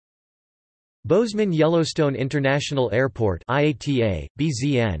Bozeman Yellowstone International Airport IATA,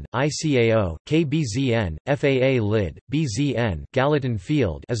 BZN, ICAO, KBZN, FAA LID, BZN Gallatin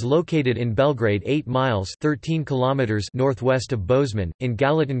Field is located in Belgrade 8 miles 13 kilometers northwest of Bozeman, in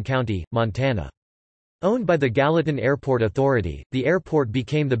Gallatin County, Montana. Owned by the Gallatin Airport Authority, the airport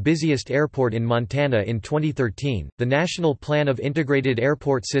became the busiest airport in Montana in 2013. The National Plan of Integrated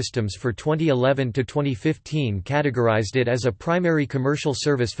Airport Systems for 2011 to 2015 categorized it as a primary commercial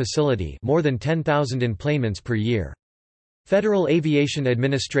service facility, more than 10,000 enplanements per year. Federal Aviation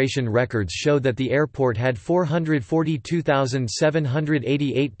Administration records show that the airport had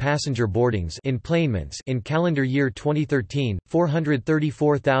 442,788 passenger boardings enplanements in calendar year 2013,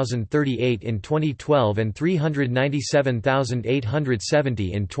 434,038 in 2012 and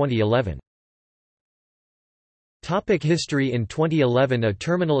 397,870 in 2011. History. In 2011 a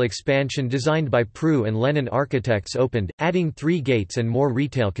terminal expansion designed by Prue and Lennon Architects opened, adding 3 gates and more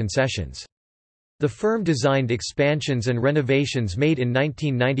retail concessions. The firm designed expansions and renovations made in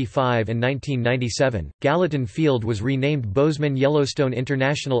 1995 and 1997. Gallatin Field was renamed Bozeman Yellowstone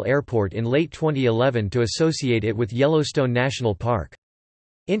International Airport in late 2011 to associate it with Yellowstone National Park.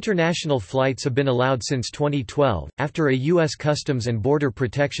 International flights have been allowed since 2012, after a U.S. Customs and Border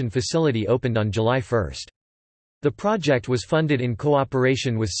Protection facility opened on July 1. The project was funded in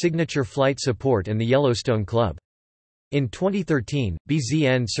cooperation with Signature Flight Support and the Yellowstone Club. In 2013,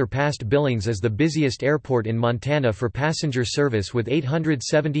 BZN surpassed Billings as the busiest airport in Montana for passenger service with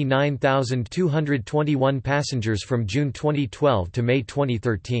 879,221 passengers from June 2012 to May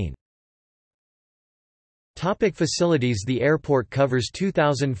 2013. Facilities. The airport covers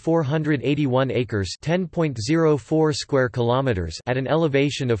 2,481 acres (10.04 square kilometers) at an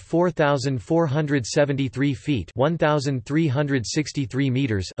elevation of 4,473 feet (1,363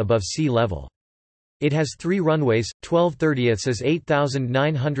 meters) above sea level. It has 3 runways, 12/30 is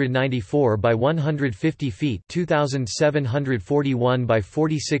 8,994 by 150 feet (2,741 by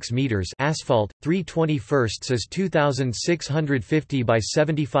 46 meters) asphalt, 3/21 is 2,650 by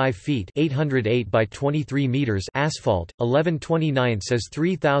 75 feet (808 by 23 meters) asphalt, 11/29 is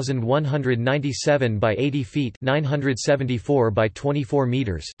 3,197 by 80 feet (974 by 24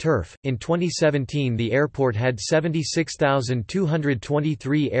 meters) turf. In 2017 the airport had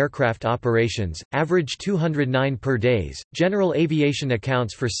 76,223 aircraft operations, average 209 per days. General aviation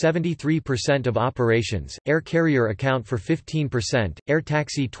accounts for 73% of operations, air carrier account for 15%, air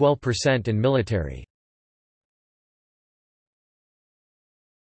taxi 12% and military.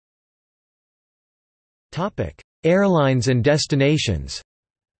 Airlines and destinations.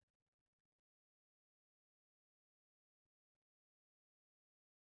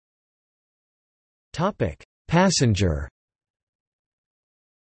 Passenger.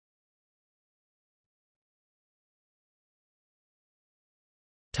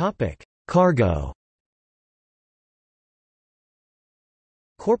 Cargo.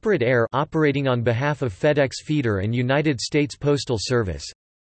 Corporate Air operating on behalf of FedEx Feeder and United States Postal Service.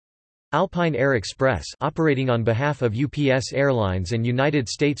 Alpine Air Express operating on behalf of UPS Airlines and United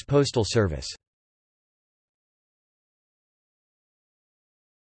States Postal Service.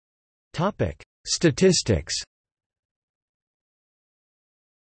 Statistics.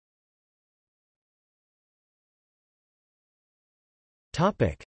 Top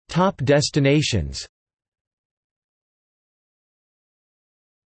destinations.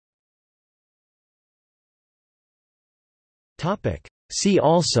 See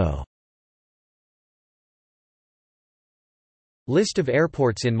also: List of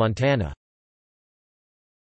airports in Montana.